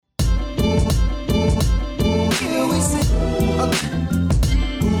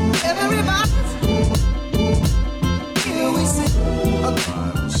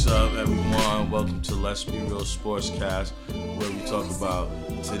Welcome to Let's Be Real Sportscast, where we talk about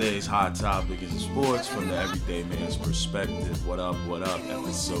today's hot topic in sports from the everyday man's perspective. What up,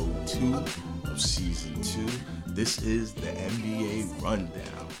 episode 2 of season 2. This is the NBA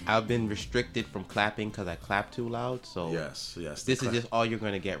Rundown. I've been restricted from clapping because I clap too loud, so Yes. this is just all you're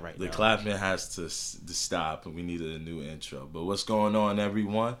going to get right now. The now. clapping has to stop, and we needed a new intro. But what's going on,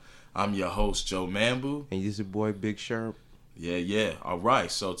 everyone? I'm your host, Joe Mambu. And this is your boy, Big Sherp. Yeah. All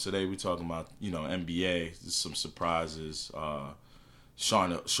right. So today we're talking about, NBA. There's some surprises.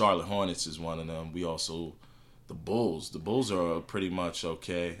 Charlotte Hornets is one of them. We also, the Bulls. The Bulls are pretty much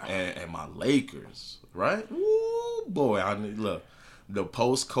okay. And my Lakers, right? Ooh, boy. Look, the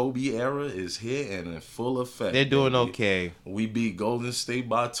post-Kobe era is here and in full effect. They're doing okay. We beat Golden State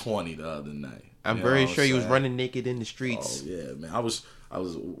by 20 the other night. I'm very sure you was running naked in the streets. Oh, yeah, man. I was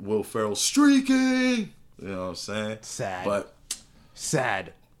Will Ferrell streaking. You know what I'm saying? Sad.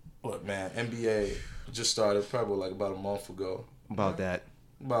 But man, NBA just started probably like about a month ago. About that.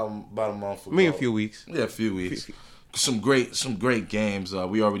 About a month ago. I mean, a few weeks. Yeah, a few weeks. Some great games.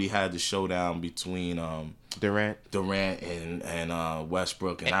 We already had the showdown between Durant and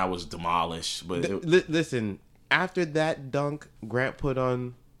Westbrook, and I was demolished. But listen, after that dunk Grant put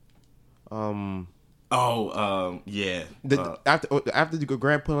on, yeah. After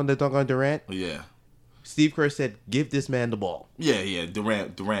Grant put on the dunk on Durant, yeah. Steve Kerr said, "Give this man the ball." Yeah.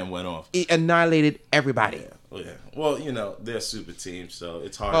 Durant went off. He annihilated everybody. Yeah. Well, they're a super team, so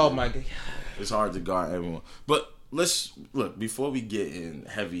it's hard. Oh my God, it's hard to guard everyone. But let's look before we get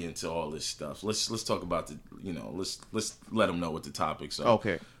heavy into all this stuff. Let's talk about let's let them know what the topics are.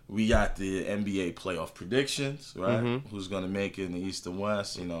 Okay. We got the NBA playoff predictions, right? Mm-hmm. Who's going to make it in the East and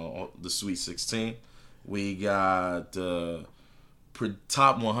West? The Sweet 16. We got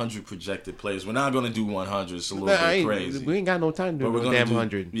top 100 projected players. We're not going to do 100. It's a little bit crazy. We ain't got no time to do no damn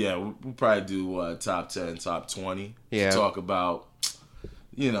 100. Yeah, we'll probably do top 10, top 20. Yeah. To talk about,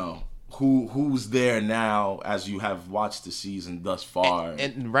 who's there now as you have watched the season thus far.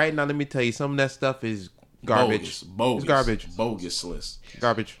 And right now, let me tell you, some of that stuff is garbage. Bogus. It's garbage. Bogus list.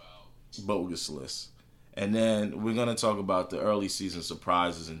 Garbage. Bogus list. And then we're going to talk about the early season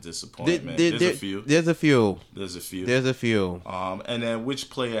surprises and disappointment. There's a few. There's a few. And then which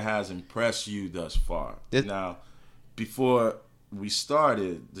player has impressed you thus far? Now, before we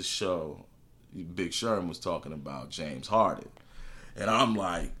started the show, Big Sherm was talking about James Harden. And I'm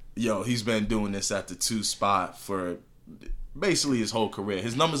like, he's been doing this at the 2 spot for basically his whole career.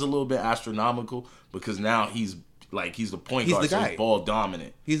 His number's a little bit astronomical because now he's the point guard, so he's ball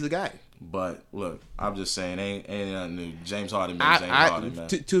dominant. He's the guy. But look, I'm just saying, ain't nothing new. James Harden, Harden, man.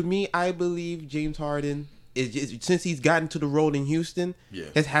 To me, I believe James Harden is just, since he's gotten to the road in Houston,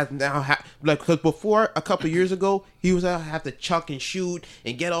 has now because before a couple years ago, he was have to chuck and shoot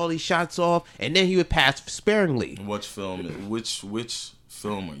and get all these shots off, and then he would pass sparingly. Which film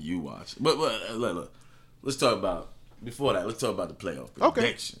are you watching? But look, let's talk about. Before that, let's talk about the playoff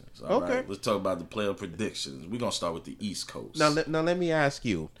predictions. Okay. All right? Let's talk about the playoff predictions. We're gonna start with the East Coast. Now let me ask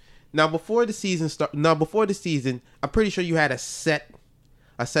you. Now before the season, I'm pretty sure you had a set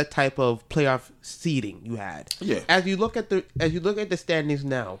type of playoff seeding you had. Yeah. As you look at the standings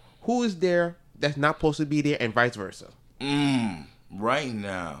now, who is there that's not supposed to be there, and vice versa? Right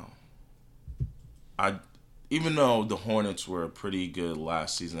now, even though the Hornets were pretty good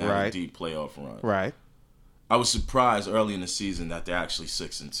last season, they had a deep playoff run. Right. I was surprised early in the season that they're actually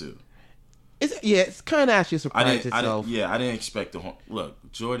 6-2. It's kind of actually a surprise itself. I didn't expect look.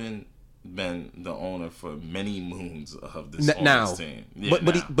 Jordan been the owner for many moons of this Hornets team. Yeah,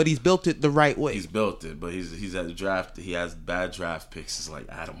 but he's built it the right way. He's built it, but he's at the draft. He has bad draft picks like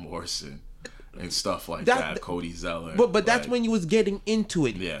Adam Morrison and stuff like that. Cody Zeller. But that's when you was getting into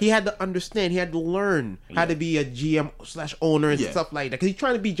it. Yeah. He had to understand. He had to learn how to be a GM/owner and stuff like that. Because he's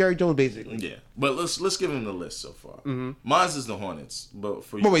trying to be Jerry Jones basically. Yeah. But let's give him the list so far. Mm-hmm. Mine's is the Hornets. But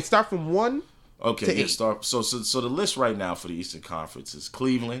for you, wait, start from 1. Okay, to 8. Start. So the list right now for the Eastern Conference is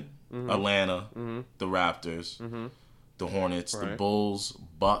Cleveland, Atlanta, the Raptors, the Hornets, the Bulls,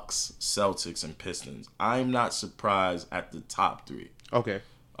 Bucks, Celtics, and Pistons. I'm not surprised at the top 3. Okay.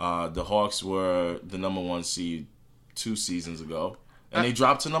 The Hawks were the number 1 seed 2 seasons ago, and they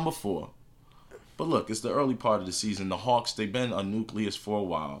dropped to number 4. But look, it's the early part of the season. The Hawks, they've been a nucleus for a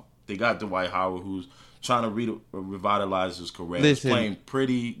while. They got Dwight Howard, who's trying to revitalize his career. He's playing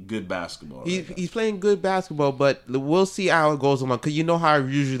pretty good basketball. He's playing good basketball, but we'll see how it goes along. Because you know how it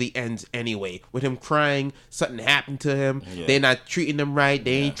usually ends anyway. With him crying, something happened to him. Yeah. They're not treating him right.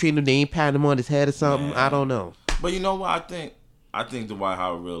 They ain't treating him. They ain't patting him on his head or something. Yeah. I don't know. But you know what? I think Dwight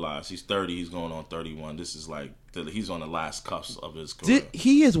Howard realized he's 30. He's going on 31. This is like he's on the last cusp of his career.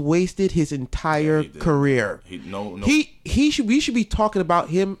 He has wasted his entire career. We should be talking about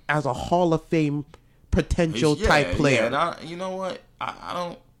him as a Hall of Fame potential type player. Yeah, and you know what? I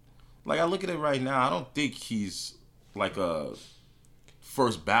don't I look at it right now. I don't think he's like a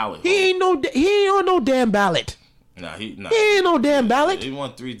first ballot. He ain't on no damn ballot. Nah, he ain't no damn ballot. He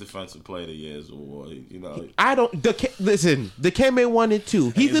won 3 Defensive Player of the Years award. You know, I don't. Listen, the Dikembe 1 and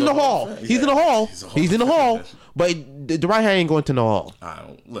 2. He's in the hall. He's in the hall. He's in the hall. But Dwight Howard ain't going to the hall. I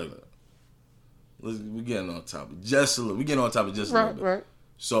don't look. We're getting on topic just a little. We're getting on topic just a little bit. Right.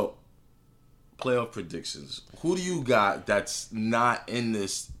 So, playoff predictions. Who do you got that's not in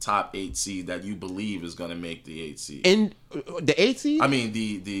this top 8 seed that you believe is going to make the 8 seed? In the 8 seed? I mean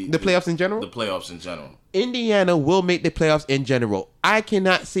the playoffs in general. The playoffs in general. Indiana will make the playoffs in general. I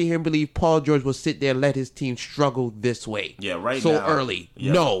cannot sit here and believe Paul George will sit there and let his team struggle this way. Yeah, right so now. So early.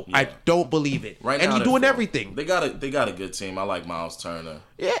 Yeah, no, yeah. I don't believe it. Right and now, he's doing everything. They got a good team. I like Miles Turner.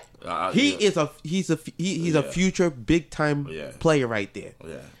 Yeah. He's a future big time player right there.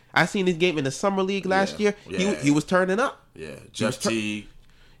 Yeah. I seen his game in the summer league last year. Yeah. He was turning up. Yeah. Jeff Teague.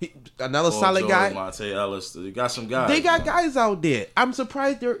 Another Paul solid George, guy. Monte Ellis. They got some guys. They got guys out there. I'm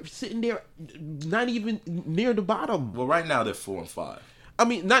surprised they're sitting there not even near the bottom. Well, right now they're 4 and 5. I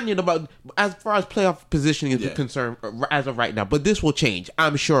mean, not near the bottom as far as playoff positioning is concerned as of right now. But this will change.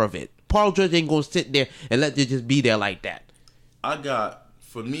 I'm sure of it. Paul George ain't going to sit there and let it just be there like that.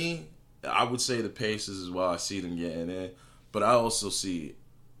 For me, I would say the Pacers as well. I see them getting in. But I also see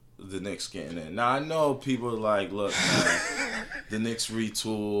the Knicks getting in. Now, I know people are like, look, man, the Knicks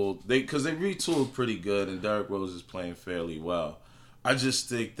retooled. Because they retooled pretty good, and Derrick Rose is playing fairly well. I just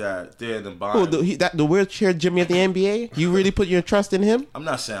think that they're in the bottom. The wheelchair Jimmy at the NBA? You really put your trust in him? I'm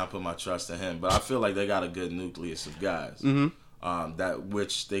not saying I put my trust in him, but I feel like they got a good nucleus of guys that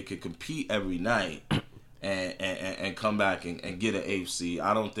which they could compete every night and come back and get an AFC.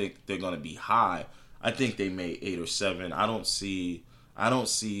 I don't think they're going to be high. I think they made 8 or 7. I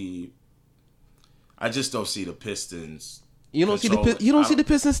just don't see the Pistons. You don't see the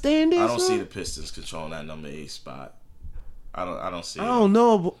Pistons staying there. I don't see the Pistons controlling that number 8 spot. I don't see. I don't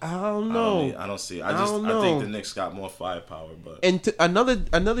know. I don't know. I don't see. I think the Knicks got more firepower. But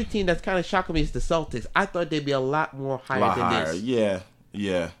another team that's kind of shocking me is the Celtics. I thought they'd be a lot more higher than this.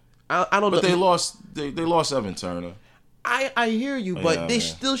 Yeah. I don't know. But they lost Evan Turner. I hear you, but they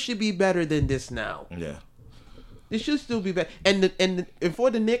still should be better than this now. Yeah. They should still be better. And for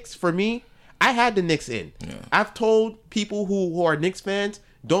the Knicks, for me, I had the Knicks in. Yeah. I've told people who are Knicks fans,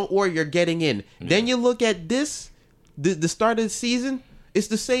 don't worry, you're getting in. Yeah. Then you look at this, the start of the season, it's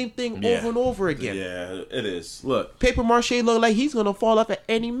the same thing over and over again. Yeah, it is. Look. Paper Mache look like he's going to fall off at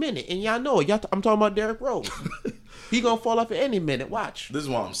any minute. And y'all know, I'm talking about Derrick Rose. He's going to fall off at any minute. Watch. This is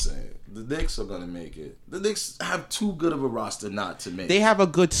what I'm saying. The Knicks are going to make it. The Knicks have too good of a roster not to make it. They have a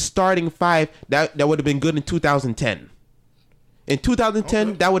good starting 5 that would have been good in 2010. In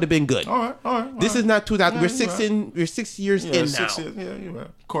 2010, that would have been good. All right. This is not 2000. We're 6 years in now. 6 years. Yeah, you're right.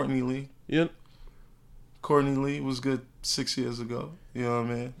 Courtney Lee. Yeah. Courtney Lee was good 6 years ago. You know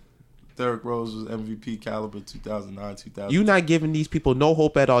what I mean? Derrick Rose was MVP caliber 2009, 2000. You're not giving these people no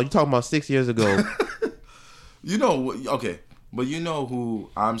hope at all. You're talking about 6 years ago. Okay. But you know who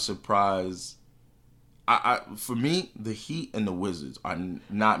I'm surprised? For me, the Heat and the Wizards are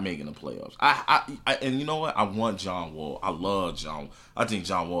not making the playoffs. And you know what? I want John Wall. I love John. I think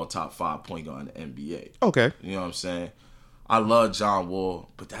John Wall top 5 point guard in the NBA. Okay. You know what I'm saying? I love John Wall,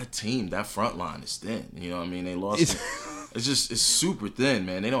 but that team, that front line is thin. You know what I mean? They lost. It's super thin,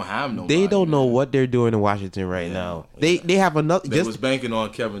 man. They don't have no. They don't know what they're doing in Washington right now. They have another. They was banking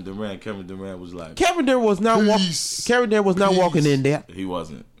on Kevin Durant. Kevin Durant was like. Kevin Durant was not walking in there. He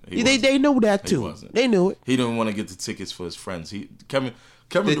wasn't. They know that too. They knew it. He didn't want to get the tickets for his friends. Kevin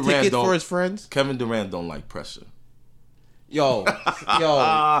the Durant tickets don't for his friends. Kevin Durant don't like pressure. Yo,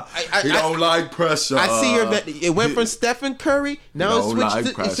 he don't like pressure. I see it went from Stephen Curry, now it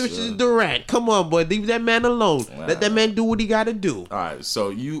switches to Durant. Come on, boy, leave that man alone. Let that man do what he got to do. All right, so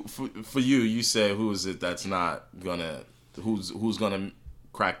you say who is it that's not gonna who's gonna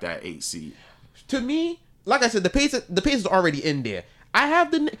crack that 8 seed? To me, like I said, the Pacers are already in there. I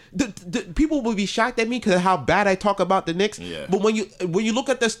have the people will be shocked at me because of how bad I talk about the Knicks. Yeah. But when you look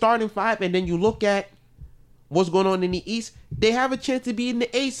at the starting 5 and then you look at what's going on in the East, they have a chance to be in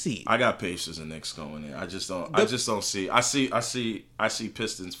the 8 seed. I got Pacers and Knicks going in. I just don't see. I see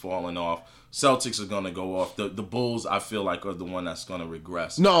Pistons falling off. Celtics are gonna go off. The Bulls, I feel like, are the one that's gonna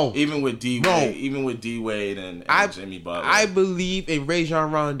regress. No, even with D Wade and Jimmy Butler. I believe in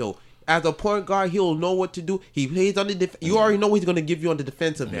Rajon Rondo. as a point guard, he'll know what to do. He plays on the you already know what he's going to give you on the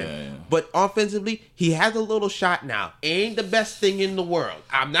defensive end. Yeah. But offensively, he has a little shot now. Ain't the best thing in the world.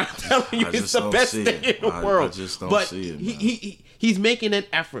 I'm not telling you it's the best thing in the world. I just don't see it, man. He's making an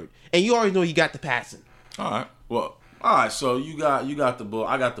effort. And you already know he got the passing. All right. Well, all right. So you got the Bulls.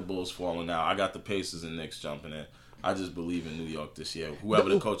 I got the Bulls falling out. I got the Pacers and Knicks jumping in. I just believe in New York this year. Whoever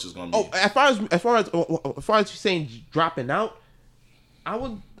the coach is going to be. As far as you saying dropping out,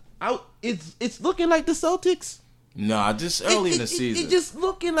 it's looking like the Celtics. Nah, just early in the season. It's just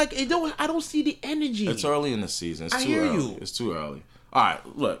looking like I don't see the energy. It's early in the season. It's too early. It's too early. All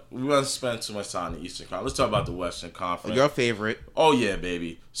right, look, we want to spend too much time in the Eastern Conference. Let's talk about the Western Conference. Your favorite. Oh yeah,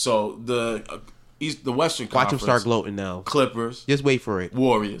 baby. So the Western Conference. Watch him start gloating now. Clippers. Just wait for it.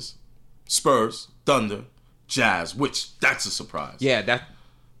 Warriors, Spurs, Thunder, Jazz. Which that's a surprise. Yeah, that.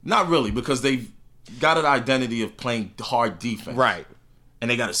 Not really, because they've got an identity of playing hard defense. Right. And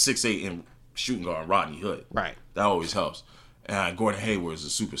they got a 6'8" in shooting guard, Rodney Hood. Right. That always helps. And Gordon Hayward is a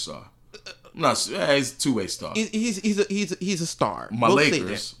superstar. He's a two-way star. He's a star. My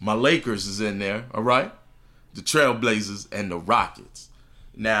Lakers is in there. All right, the Trailblazers and the Rockets.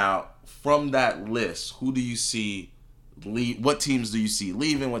 Now, from that list, who do you see leave? What teams do you see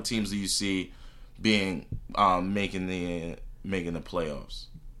leaving? What teams do you see being making the playoffs?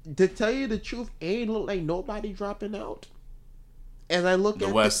 To tell you the truth, ain't look like nobody dropping out. As I look at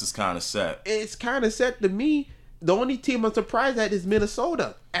the West is kind of set. It's kind of set to me. The only team I'm surprised at is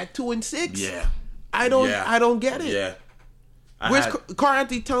Minnesota at 2-6. Yeah, I don't get it. Yeah, where's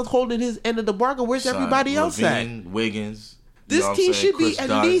Karl-Anthony Towns holding his end of the bargain? Where's everybody else at? Wiggins. This team should be at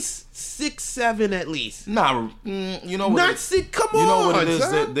least 6-7 at least. Nah, you know what? Not 6. Come on, you know what it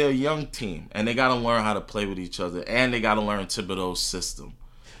is? They're a young team, and they got to learn how to play with each other, and they got to learn Thibodeau's system.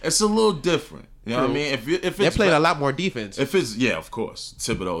 It's a little different. You know what I mean? If it's they're playing a lot more defense. If it's of course,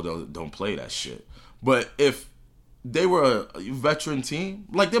 Thibodeau don't play that shit. But if they were a veteran team,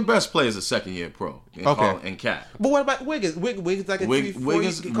 like their best player is a second-year pro. And Cat. But what about Wiggins? Wiggins like a 3-4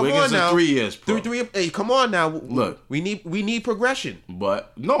 years. Come Wiggins on now. 3 years pro. Hey, come on now. Look, we need progression.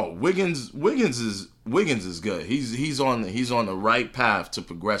 But no, Wiggins is good. He's on the right path to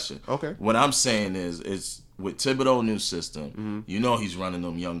progression. Okay. What I'm saying is it's with Thibodeau's new system. Mm-hmm. He's running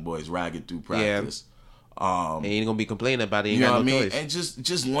them young boys ragged through practice. He ain't gonna be complaining about it. You know what I mean? Choice. And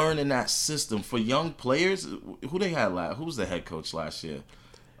just learning that system for young players. Who they had last? Who was the head coach last year?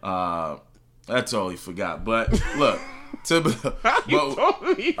 I totally forgot. But look,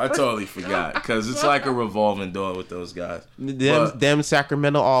 I totally forgot because it's like a revolving door with those guys. Them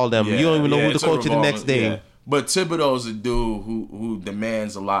Sacramento, all them. You don't even know who the coach is the next day. Yeah. But Thibodeau's a dude who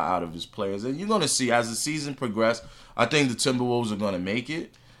demands a lot out of his players, and you're gonna see as the season progresses. I think the Timberwolves are gonna make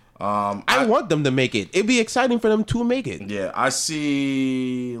it. I want them to make it. It'd be exciting for them to make it. Yeah, I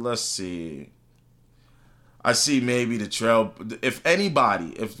see. Let's see. I see maybe the Trail. If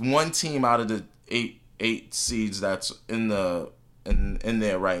one team out of the eight seeds that's in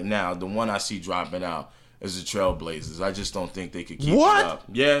there right now, the one I see dropping out is the Trailblazers. I just don't think they could keep it up.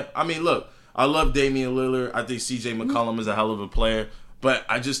 Yeah, I mean, look, I love Damian Lillard. I think C.J. McCollum is a hell of a player, but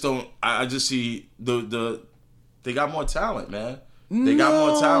I just don't. I just see they got more talent, man. They got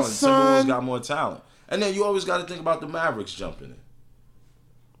more talent. Timberwolves got more talent. And then you always got to think about the Mavericks jumping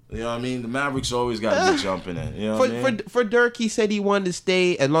in. You know what I mean? The Mavericks always got to be jumping in. You know what I mean? For Dirk, he said he wanted to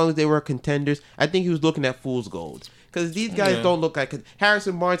stay as long as they were contenders. I think he was looking at fool's gold. Because these guys don't look like...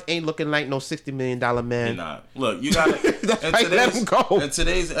 Harrison Barnes ain't looking like no $60 million man. You're not. Look, you got to... Let him go. In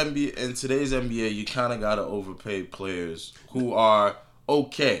today's NBA, you kind of got to overpay players who are...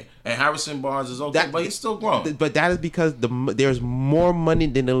 okay, and Harrison Barnes is okay, but he's still grown. But that is because there's more money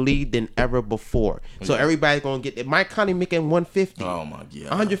in the league than ever before. So everybody's gonna get it. Mike Conley making $150. Oh my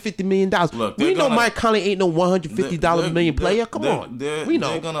god, $150 million. Look, we know Mike Conley ain't no $150 million player. Come on, we know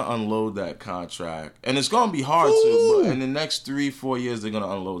they're gonna unload that contract, and it's gonna be hard to. But in the next 3-4 years, they're gonna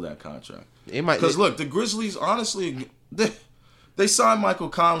unload that contract. Because look, the Grizzlies, honestly, they signed Michael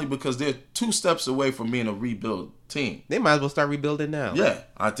Conley because they're 2 steps away from being a rebuild team. They might as well start rebuilding now. Yeah,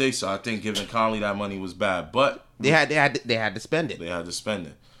 I think so. I think giving Conley that money was bad, but they had to spend it. They had to spend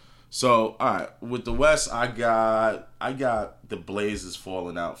it. So, all right, with the West, I got the Blazers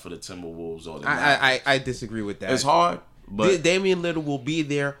falling out for the Timberwolves or the Mavericks. I disagree with that. It's hard, but Damian Lillard will be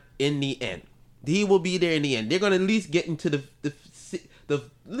there in the end. He will be there in the end. They're gonna at least get into the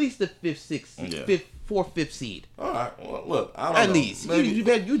at least the 4th seed. All right. Well, look, I don't know. At least.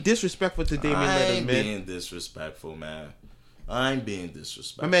 You disrespectful to Damian Lillard, man. I ain't being disrespectful, man. I ain't being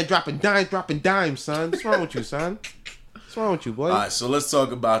disrespectful. My man dropping dimes, son. What's wrong with you, son? What's wrong with you, boy? All right, so let's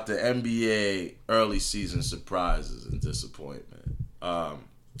talk about the NBA early season surprises and disappointment.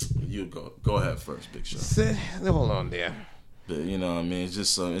 You go ahead first, Big Sean. Hold on there. But, you know what I mean? It's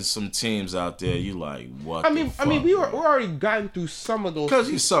just some teams out there. You like what? I mean, we already gotten through some of those. Because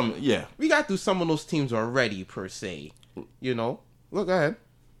we got through some of those teams already per se. You know, look, go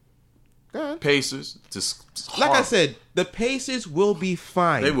ahead. Pacers, like I said, the Pacers will be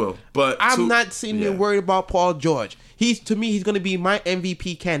fine. They will, but I'm not sitting there worried about Paul George. To me, he's going to be my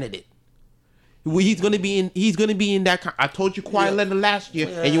MVP candidate. He's gonna be in that. I told you Kawhi Leonard last year,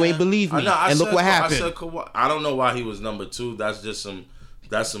 and you ain't believe me. And look what happened. I said Kawhi. I don't know why he was number 2. That's just some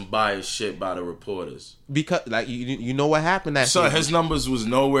biased shit by the reporters. Because like you know what happened that season. His numbers was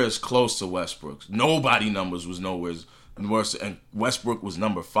nowhere as close to Westbrook's. Nobody numbers was nowhere as worse, and Westbrook was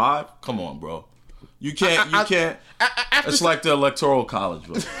number 5. Come on, bro. You can't. It's like the Electoral College,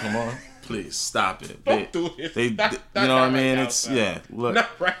 bro. Come on. Please stop it. You know what I mean? It's Look, not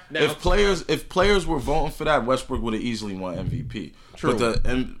right now. If players were voting for that, Westbrook would have easily won MVP. True. But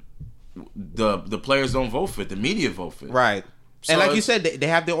the players don't vote for it. The media vote for it. Right. So and like you said, they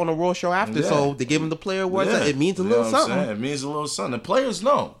have their own award show after, so they give them the player award. Yeah. It means a little something. It means a little something. The players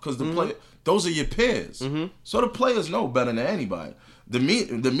know because those are your peers. Mm-hmm. So the players know better than anybody. The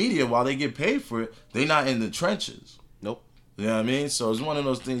media, while they get paid for it, they not in the trenches. Nope. You know what I mean? So it's one of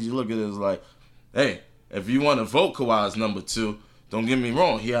those things you look at it as like, hey, if you want to vote Kawhi as number 2, don't get me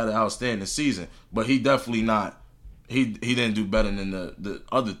wrong, he had an outstanding season, but he definitely not. He didn't do better than the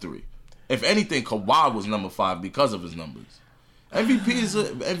other 3. If anything, Kawhi was number 5 because of his numbers.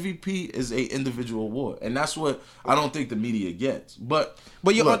 MVP is a individual award, and that's what I don't think the media gets. But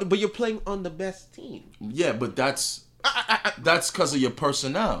you're playing on the best team. Yeah, but that's because of your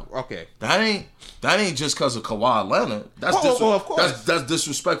personnel. Okay, that ain't just because of Kawhi Leonard. That's of course. That's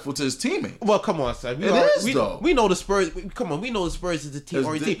disrespectful to his teammates. Well, come on, son. Though. We know the Spurs. Come on, we know the Spurs is the team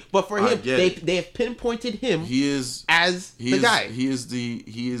or team. But for him, they have pinpointed him. The guy. He is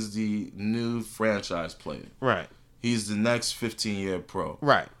the new franchise player. Right. He's the next 15-year pro.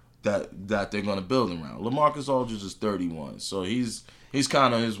 Right. That they're going to build around. LaMarcus Aldridge is 31, so he's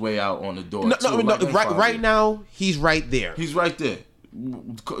kind of his way out on the door. Right now, he's right there. He's right there.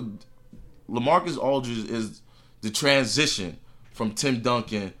 LaMarcus Aldridge is the transition from Tim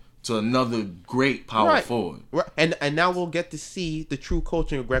Duncan to another great power forward. Right. And now we'll get to see the true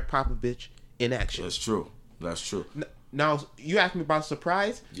coaching of Greg Popovich in action. That's true. Now, you asked me about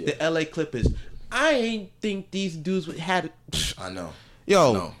surprise. Yeah. The LA Clippers. I ain't think these dudes had. I know.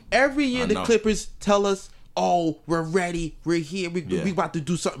 Every year the Clippers tell us, "Oh, we're ready, we're here, we about to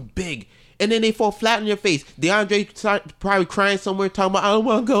do something big," and then they fall flat on your face. DeAndre probably crying somewhere, talking about, "I don't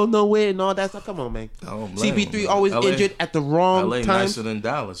want to go nowhere" and all that stuff. Come on, man. CP3 always injured at the wrong LA time. Nicer than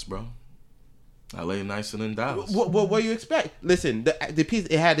Dallas, bro. LA nicer than Dallas. What do you expect? Listen, the piece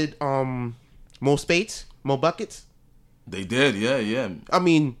it had it. Mo Spates, Mo Buckets. They did, yeah. I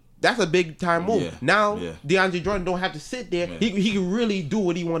mean. That's a big time move. Now, DeAndre Jordan don't have to sit there. Yeah. He can really do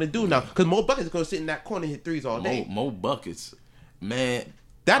what he want to do now. Because Mo Buckets is going to sit in that corner and hit threes all day. Mo Buckets, man.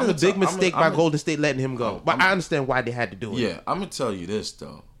 That is a big mistake by Golden State letting him go. But I understand why they had to do it. Yeah, I'm going to tell you this,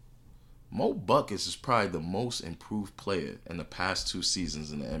 though. Mo Buckets is probably the most improved player in the past 2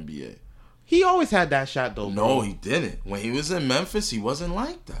 seasons in the NBA. He always had that shot, though, bro. No, he didn't. When he was in Memphis, he wasn't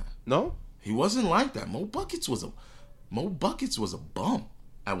like that. No? He wasn't like that. Mo Buckets was a bum.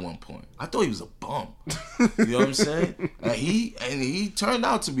 At one point, I thought he was a bum. You know what I'm saying? And he turned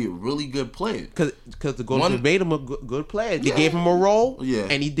out to be a really good player. Because the Golden State made him a good player. They gave him a role,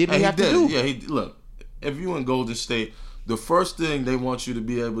 and he did what he had to do. Yeah, look, if you in Golden State, the first thing they want you to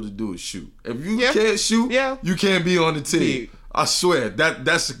be able to do is shoot. If you can't shoot, you can't be on the team. I swear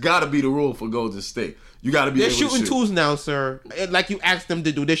that's got to be the rule for Golden State. You got to be able to shoot. They're shooting twos now, sir. Like you asked them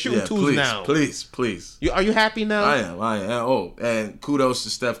to do. They're shooting twos now. Please. Are you happy now? I am. Oh, and kudos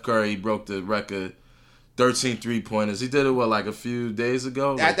to Steph Curry. He broke the record, 13 3-pointers. He did it, like a few days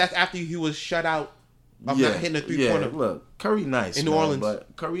ago? That's after he was shut out of not hitting a 3-pointer. Yeah, look, Curry nice, in New Orleans.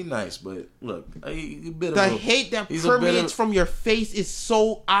 But look, he bit the hate that permeates from your face is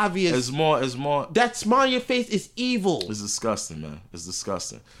so obvious. It's more. That smile on your face is evil. It's disgusting, man. It's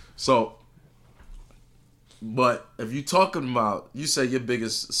disgusting. So... But if you're talking about, you say your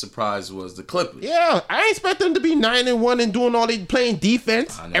biggest surprise was the Clippers. Yeah, I expect them to be 9-1 and doing all they playing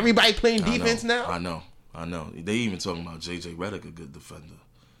defense. Everybody playing defense now. I know. They even talking about JJ Redick, a good defender.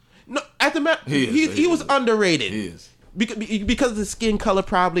 No, at the he was underrated. He is. Because of the skin color,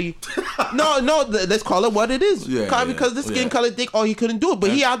 probably. no, let's call it what it is. Because the skin color, think, he couldn't do it. But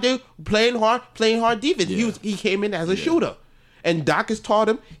he out there playing hard defense. Yeah. He came in as a shooter. And Doc has taught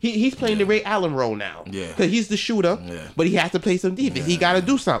him. He's playing the Ray Allen role now. Yeah. Because he's the shooter. Yeah. But he has to play some defense. He got to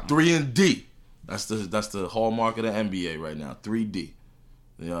do something. 3 and D. That's the hallmark of the NBA right now. 3D.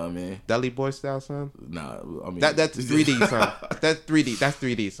 You know what I mean? Dudley Boy style, son. Nah, I mean that's 3D, son. That's 3D. That's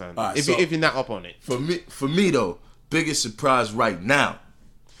 3D, son. Right, if you're not up on it. For me though, biggest surprise right now.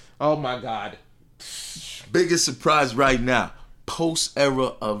 Oh my God. Biggest surprise right now. Post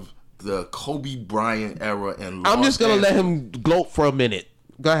era of the Kobe Bryant era and I'm just gonna let him gloat for a minute.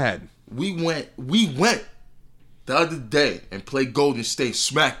 Go ahead. We went the other day and played Golden State,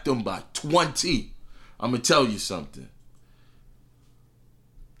 smacked them by 20. I'm gonna tell you something.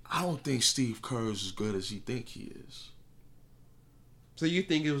 I don't think Steve Kerr is as good as he think he is. So you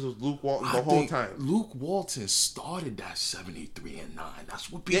think it was Luke Walton the whole time? Luke Walton started that 73-9.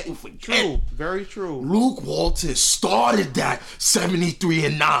 That's what people forget. True, very true. Luke Walton started that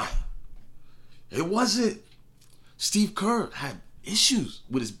 73-9. It wasn't. Steve Kerr had issues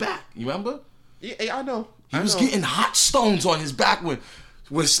with his back. You remember? Yeah, I know. He was getting hot stones on his back when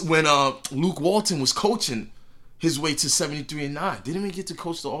Luke Walton was coaching his way to 73-9. Didn't even get to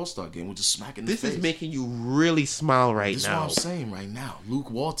coach the All-Star game. We're just smacking the face. This is making you really smile right now. This is what I'm saying right now.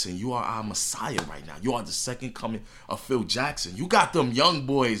 Luke Walton, you are our messiah right now. You are the second coming of Phil Jackson. You got them young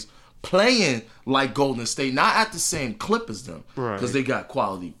boys playing like Golden State, not at the same clip as them, because they got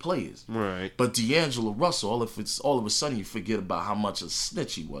quality players. Right. But D'Angelo Russell, all of a sudden you forget about how much a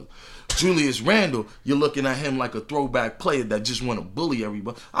snitch he was. Julius Randle, you're looking at him like a throwback player that just want to bully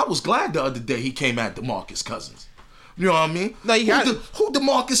everybody. I was glad the other day he came at DeMarcus Cousins. You know what I mean? No, who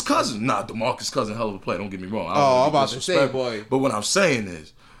DeMarcus Cousins? Nah, DeMarcus Cousins, hell of a player. Don't get me wrong. I'm about to say, boy. But what I'm saying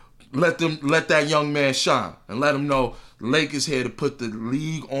is, let that young man shine and let him know the Lakers here to put the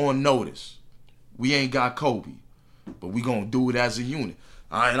league on notice. We ain't got Kobe, but we gonna do it as a unit.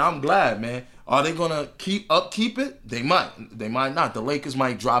 All right, and I'm glad, man. Are they gonna keep it? They might. They might not. The Lakers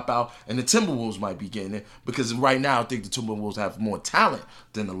might drop out, and the Timberwolves might be getting it because right now I think the Timberwolves have more talent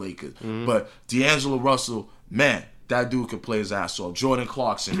than the Lakers. Mm-hmm. But D'Angelo Russell, man. That dude can play his ass off. Jordan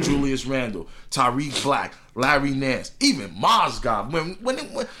Clarkson, Julius Randle, Tariq Black, Larry Nance, even Mozgov.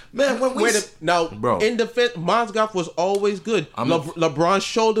 Bro. In defense, Mozgov was always good. LeBron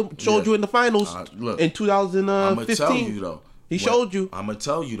showed you in the finals in 2015. I'm gonna tell you though. He showed you. I'm gonna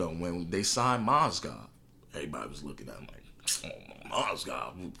tell you though. When they signed Mozgov, everybody was looking at him like, oh,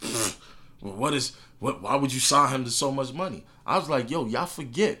 Mozgov. Why would you sign him to so much money? I was like, yo, y'all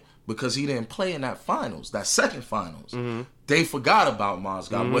forget. Because he didn't play in that second finals. Mm-hmm. They forgot about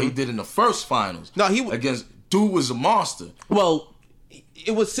Mozgov, what he did in the first finals. No, dude was a monster. Well,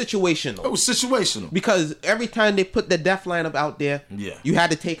 it was situational. It was situational. Because every time they put the death lineup out there, you had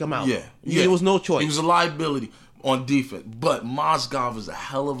to take him out. Yeah. There was no choice. He was a liability on defense. But Mozgov is a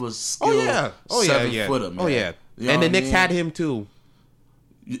hell of a skilled 7-footer, man. Oh, yeah. You know and the Knicks had him, too.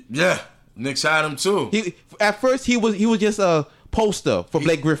 Yeah. Knicks had him, too. At first, he was just a poster for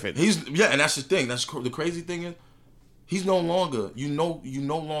Blake Griffin. And that's the thing. That's the crazy thing is, he's no longer. You no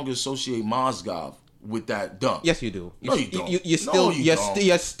longer associate Mozgov with that dunk. Yes, you do. No, you don't. You still do.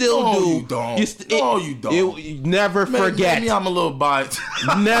 You don't. No, you don't. You never forget. Maybe I'm a little biased.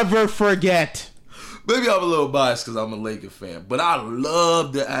 Never forget. Maybe I'm a little biased because I'm a Lakers fan, but I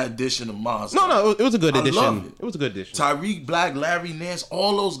love the addition of Mozgov. No, it was a good addition. It was a good addition. Tariq Black, Larry Nance,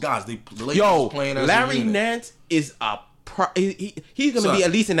 all those guys. The Lakers playing as Larry a unit. Nance is a he's gonna be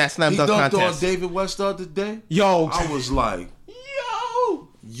at least in that slam dunk contest. He dunked on David West the other day. Yo, I was like,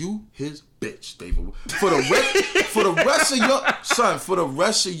 you his bitch, David. For the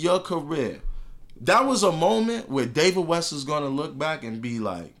rest of your career, that was a moment where David West is gonna look back and be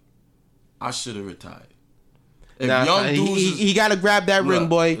like, I should have retired. He got to grab that ring,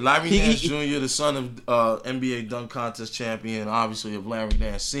 boy. Larry Nance Jr., the son of NBA dunk contest champion, obviously of Larry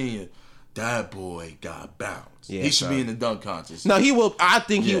Nance Sr., that boy got bounced. Yeah, he should be in the dunk contest. No, he will. I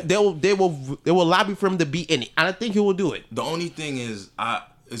think they will lobby for him to be in it. I don't think he will do it. The only thing is,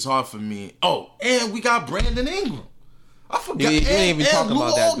 it's hard for me. Oh, and we got Brandon Ingram. I forgot. You ain't even talking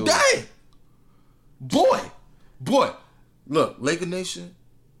about that dude. Day. Boy, look, Laker Nation.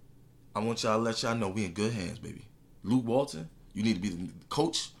 I want y'all to let y'all know we in good hands, baby. Luke Walton, you need to be the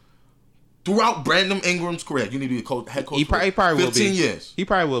coach throughout Brandon Ingram's career. You need to be the head coach. He probably will be. 15 years. He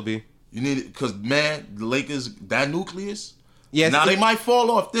probably will be. You need it because, man, the Lakers, that nucleus. Yes. Now they might fall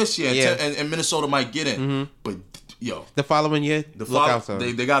off this year, and Minnesota might get in. Mm-hmm. But the following year, look out,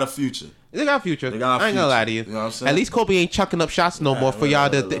 they got a future. They got a future. I ain't gonna lie to you. You know what I'm saying? At least Kobe ain't chucking up shots no more for y'all.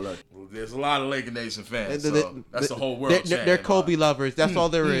 There's a lot of Laker Nation fans. So that's the whole world. They're Kobe lovers. That's all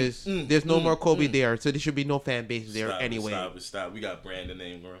there is. There's no more Kobe there, so there should be no fan base there anyway. Stop. We got Brandon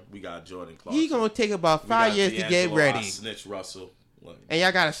Ingram. We got Jordan Clarkson. He's gonna take about 5 years to get ready. Snitch Russell. Look, and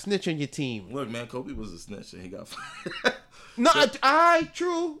y'all got a snitch on your team. Look, man, Kobe was a snitch and he got fired. No,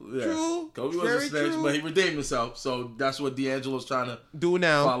 true. Kobe was a snitch, but he redeemed himself. So that's what D'Angelo's trying to do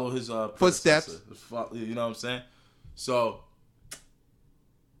now. Follow his footsteps. You know what I'm saying? So,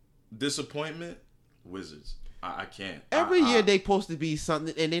 disappointment, Wizards. I can't. Every year they supposed to be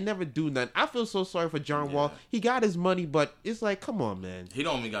something, and they never do nothing. I feel so sorry for John Wall. He got his money, but it's like, come on, man. He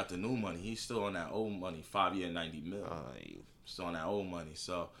don't even got the new money. He's still on that old money, 5-year, $90 million. Still on that old money.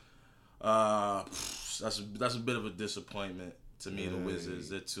 So, that's a bit of a disappointment to me. The Wizards,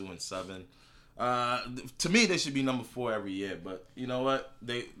 they're 2-7. To me, they should be number 4 every year. But you know what?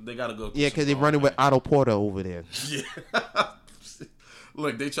 They got to go. Yeah, because they're running with Otto Porter over there. Yeah.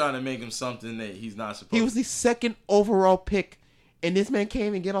 Look, they trying to make him something that he's not supposed to. He was the 2nd overall pick, and this man can't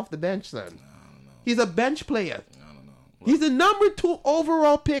even get off the bench, son. I don't know. He's a bench player. I don't know. Look, he's the number 2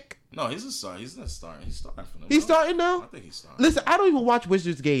 overall pick. No, he's a star. He's not starting. He's starting for them. He's starting now? I think he's starting. Listen, I don't even watch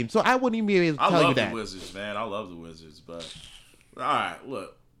Wizards games, so I wouldn't even be able to tell you that. I love the Wizards, man. I love the Wizards, but all right,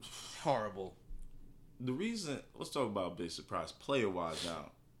 look. Horrible. The reason, let's talk about big surprise player-wise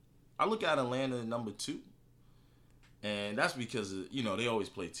now. I look at Atlanta at number 2. And that's because, they always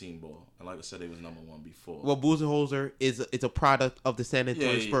play team ball. And like I said, they was number 1 before. Well, Budenholzer is a product of the San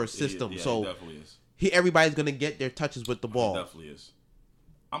Antonio Spurs system. Yeah, so he definitely is. Everybody's going to get their touches with the ball. He definitely is.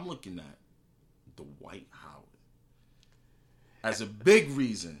 I'm looking at Dwight Howard as a big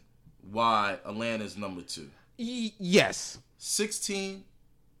reason why Atlanta's number 2. Yes. 16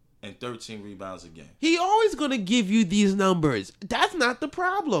 and 13 rebounds a game. He always going to give you these numbers. That's not the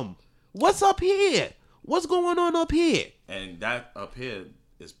problem. What's up here? What's going on up here? And that up here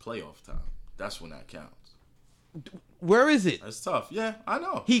is playoff time. That's when that counts. Where is it? That's tough. Yeah, I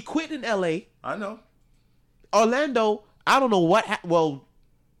know. He quit in L.A. I know. Orlando, I don't know what... well,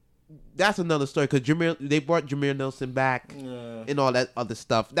 that's another story because they brought Jameer Nelson back and all that other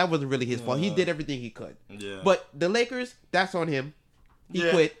stuff. That wasn't really his fault. He did everything he could. Yeah. But the Lakers, that's on him. He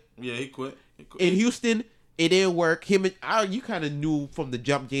quit. Yeah, he quit. In Houston... it didn't work. You kind of knew from the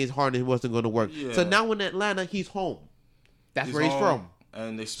jump James Harden wasn't going to work. Yeah. So now in Atlanta, he's home. That's where he's from.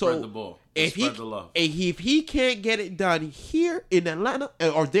 And they spread the ball. They spread the love. If he can't get it done here in Atlanta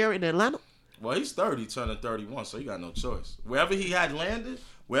or there in Atlanta. Well, he's 30, turning 31, so he got no choice. Wherever he had landed,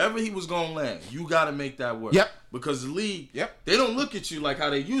 wherever he was going to land, you got to make that work. Yep. Because the league, they don't look at you like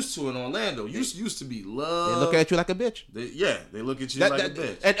how they used to in Orlando. You used to be loved. They look at you like a bitch. They look at you like a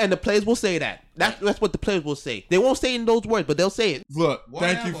bitch. And the players will say that. That's what the players will say. They won't say it in those words, but they'll say it. Look,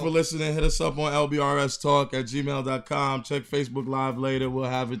 thank you for listening. Hit us up on lbrstalk@gmail.com. Check Facebook Live later. We'll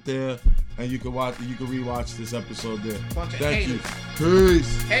have it there. And you can rewatch this episode there. Bunch of Thank haters. you.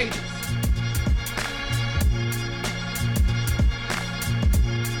 Peace. Haters.